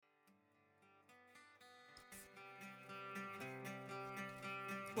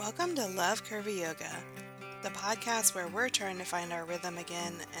Welcome to Love Curvy Yoga, the podcast where we're trying to find our rhythm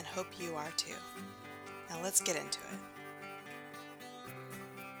again and hope you are too. Now let's get into it.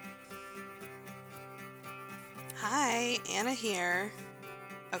 Hi, Anna here.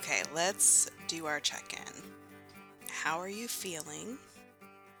 Okay, let's do our check-in. How are you feeling?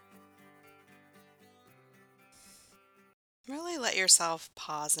 Really let yourself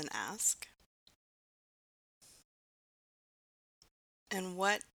pause and ask. And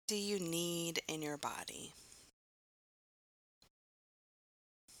what do you need in your body?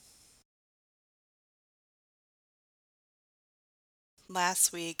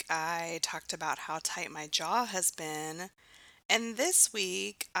 Last week I talked about how tight my jaw has been, and this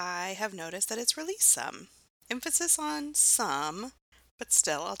week I have noticed that it's released some. Emphasis on some, but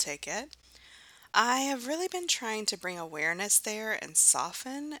still, I'll take it. I have really been trying to bring awareness there and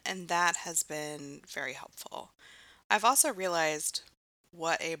soften, and that has been very helpful. I've also realized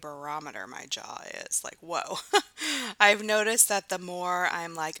what a barometer my jaw is. Like, whoa. I've noticed that the more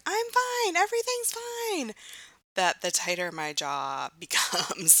I'm like, I'm fine, everything's fine, that the tighter my jaw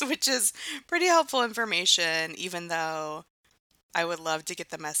becomes, which is pretty helpful information, even though I would love to get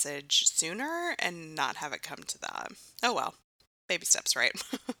the message sooner and not have it come to that. Oh well, baby steps, right?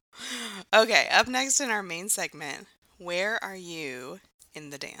 Okay, up next in our main segment, where are you in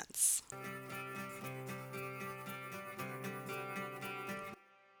the dance?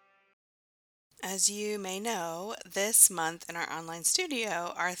 As you may know, this month in our online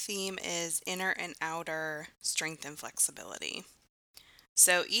studio, our theme is inner and outer strength and flexibility.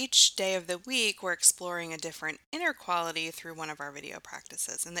 So each day of the week, we're exploring a different inner quality through one of our video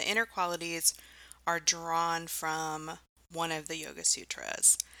practices. And the inner qualities are drawn from one of the Yoga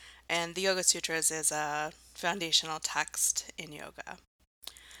Sutras. And the Yoga Sutras is a foundational text in yoga.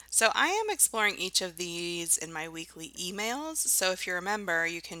 So I am exploring each of these in my weekly emails. So if you remember,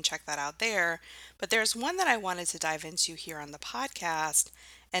 you can check that out there. But there's one that I wanted to dive into here on the podcast,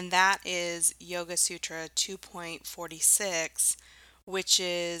 and that is Yoga Sutra 2.46, which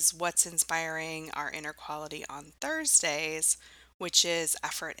is what's inspiring our inner quality on Thursdays, which is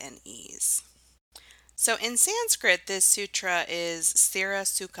effort and ease. So in Sanskrit, this sutra is Sthira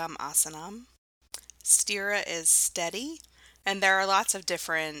Sukham Asanam. Sthira is steady, and there are lots of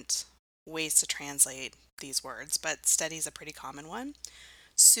different ways to translate these words, but steady is a pretty common one.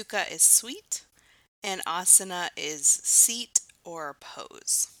 Sukha is sweet, and asana is seat or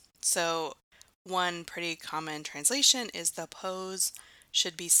pose. So, one pretty common translation is the pose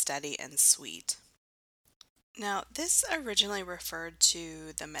should be steady and sweet. Now, this originally referred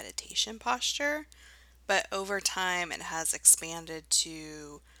to the meditation posture, but over time it has expanded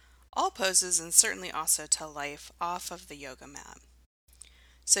to all poses and certainly also to life off of the yoga mat.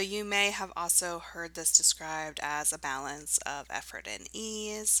 So you may have also heard this described as a balance of effort and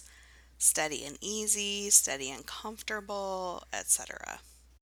ease, steady and easy, steady and comfortable, etc.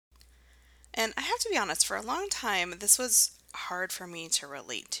 And I have to be honest, for a long time, this was hard for me to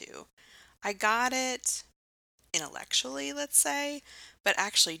relate to. I got it intellectually, let's say, but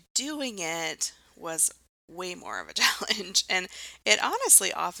actually doing it was way more of a challenge. And it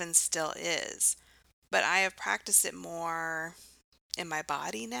honestly often still is. But I have practiced it more in my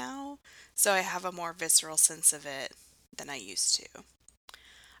body now, so I have a more visceral sense of it than I used to.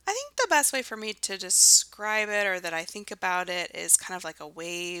 I think the best way for me to describe it or that I think about it is kind of like a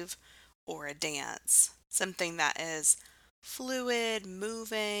wave or a dance, something that is fluid,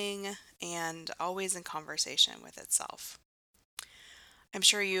 moving, and always in conversation with itself. I'm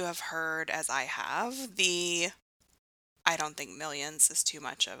sure you have heard, as I have, I don't think millions is too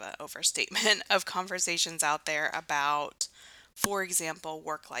much of an overstatement of conversations out there about, for example,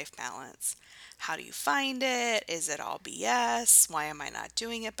 work life balance. How do you find it? Is it all BS? Why am I not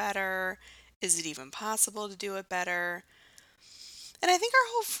doing it better? Is it even possible to do it better? And I think our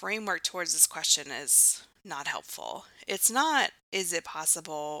whole framework towards this question is not helpful. It's not, is it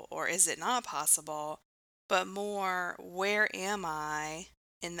possible or is it not possible, but more, where am I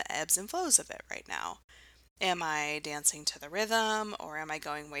in the ebbs and flows of it right now? Am I dancing to the rhythm or am I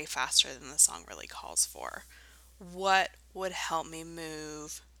going way faster than the song really calls for? What would help me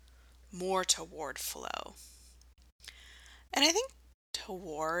move more toward flow? And I think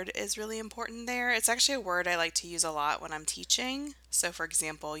toward is really important there. It's actually a word I like to use a lot when I'm teaching. So, for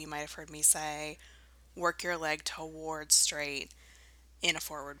example, you might have heard me say, work your leg toward straight in a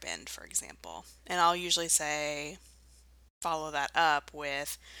forward bend, for example. And I'll usually say, follow that up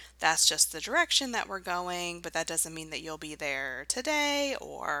with that's just the direction that we're going, but that doesn't mean that you'll be there today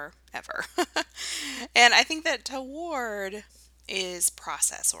or ever. And I think that toward is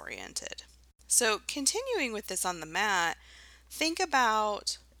process oriented. So, continuing with this on the mat, think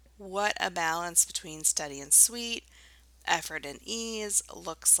about what a balance between steady and sweet, effort and ease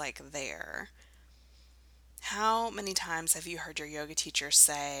looks like there. How many times have you heard your yoga teacher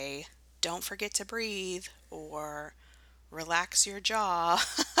say, don't forget to breathe, or relax your jaw?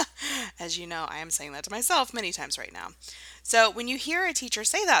 As you know, I am saying that to myself many times right now. So when you hear a teacher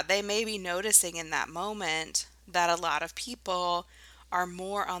say that, they may be noticing in that moment that a lot of people are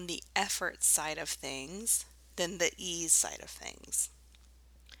more on the effort side of things than the ease side of things.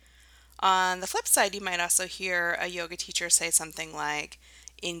 On the flip side, you might also hear a yoga teacher say something like,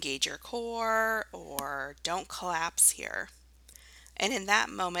 engage your core, or don't collapse here. And in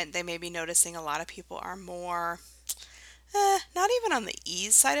that moment, they may be noticing a lot of people are more, not even on the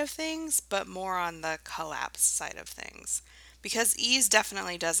ease side of things, but more on the collapse side of things. Because ease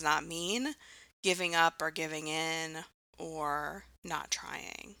definitely does not mean giving up or giving in or not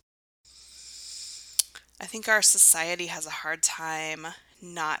trying. I think our society has a hard time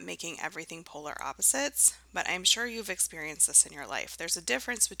not making everything polar opposites, but I'm sure you've experienced this in your life. There's a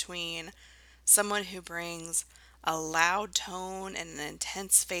difference between someone who brings a loud tone and an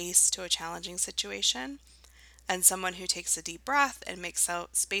intense face to a challenging situation, and someone who takes a deep breath and makes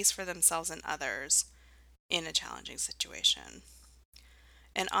out space for themselves and others in a challenging situation.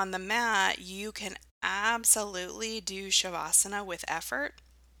 And on the mat, you can absolutely do Shavasana with effort,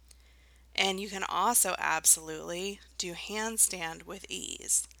 and you can also absolutely do handstand with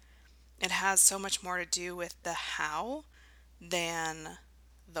ease. It has so much more to do with the how than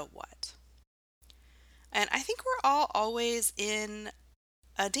the what. And I think we're all always in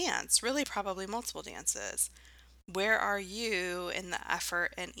a dance, really probably multiple dances. Where are you in the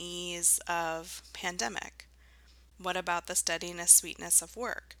effort and ease of pandemic? What about the steadiness, sweetness of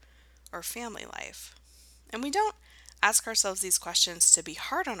work or family life? And we don't ask ourselves these questions to be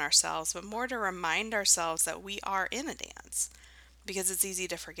hard on ourselves, but more to remind ourselves that we are in a dance, because it's easy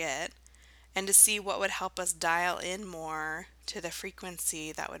to forget, and to see what would help us dial in more to the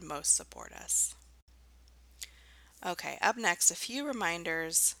frequency that would most support us. Okay, up next, a few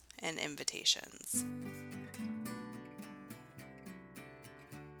reminders and invitations.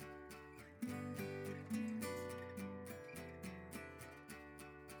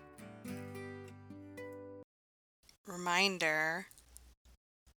 Reminder,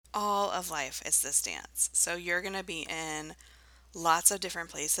 all of life is this dance. So you're going to be in lots of different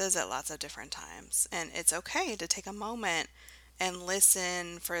places at lots of different times. And it's okay to take a moment and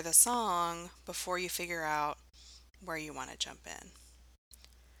listen for the song before you figure out where you want to jump in.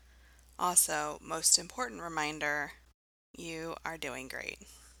 Also, most important reminder, you are doing great.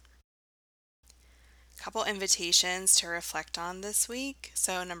 Couple invitations to reflect on this week.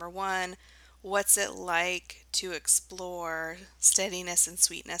 So, number one, what's it like to explore steadiness and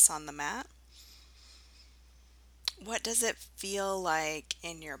sweetness on the mat? What does it feel like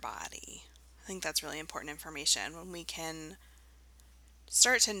in your body? I think that's really important information. When we can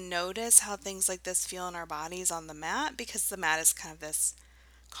start to notice how things like this feel in our bodies on the mat, because the mat is kind of this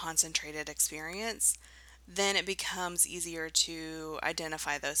concentrated experience, then it becomes easier to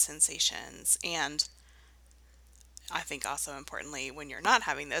identify those sensations. And I think also importantly, when you're not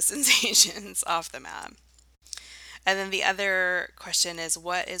having those sensations off the mat. And then the other question is,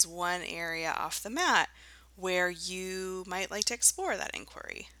 what is one area off the mat where you might like to explore that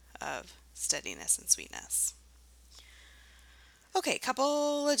inquiry of steadiness and sweetness? Okay,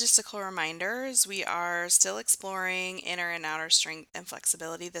 couple logistical reminders. We are still exploring inner and outer strength and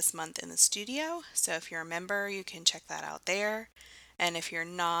flexibility this month in the studio. So if you're a member, you can check that out there. And if you're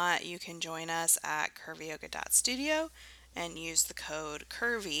not, you can join us at curvyyoga.studio and use the code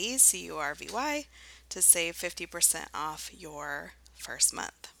CURVY, CURVY, to save 50% off your first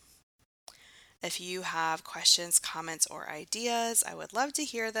month. If you have questions, comments, or ideas, I would love to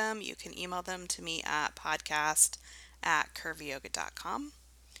hear them. You can email them to me at podcast@curvyyoga.com.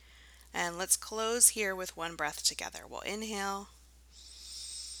 And let's close here with one breath together. We'll inhale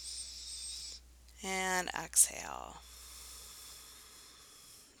and exhale.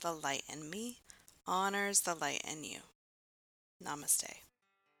 The light in me honors the light in you. Namaste.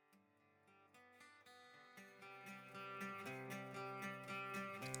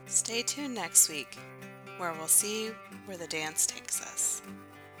 Stay tuned next week, where we'll see where the dance takes us.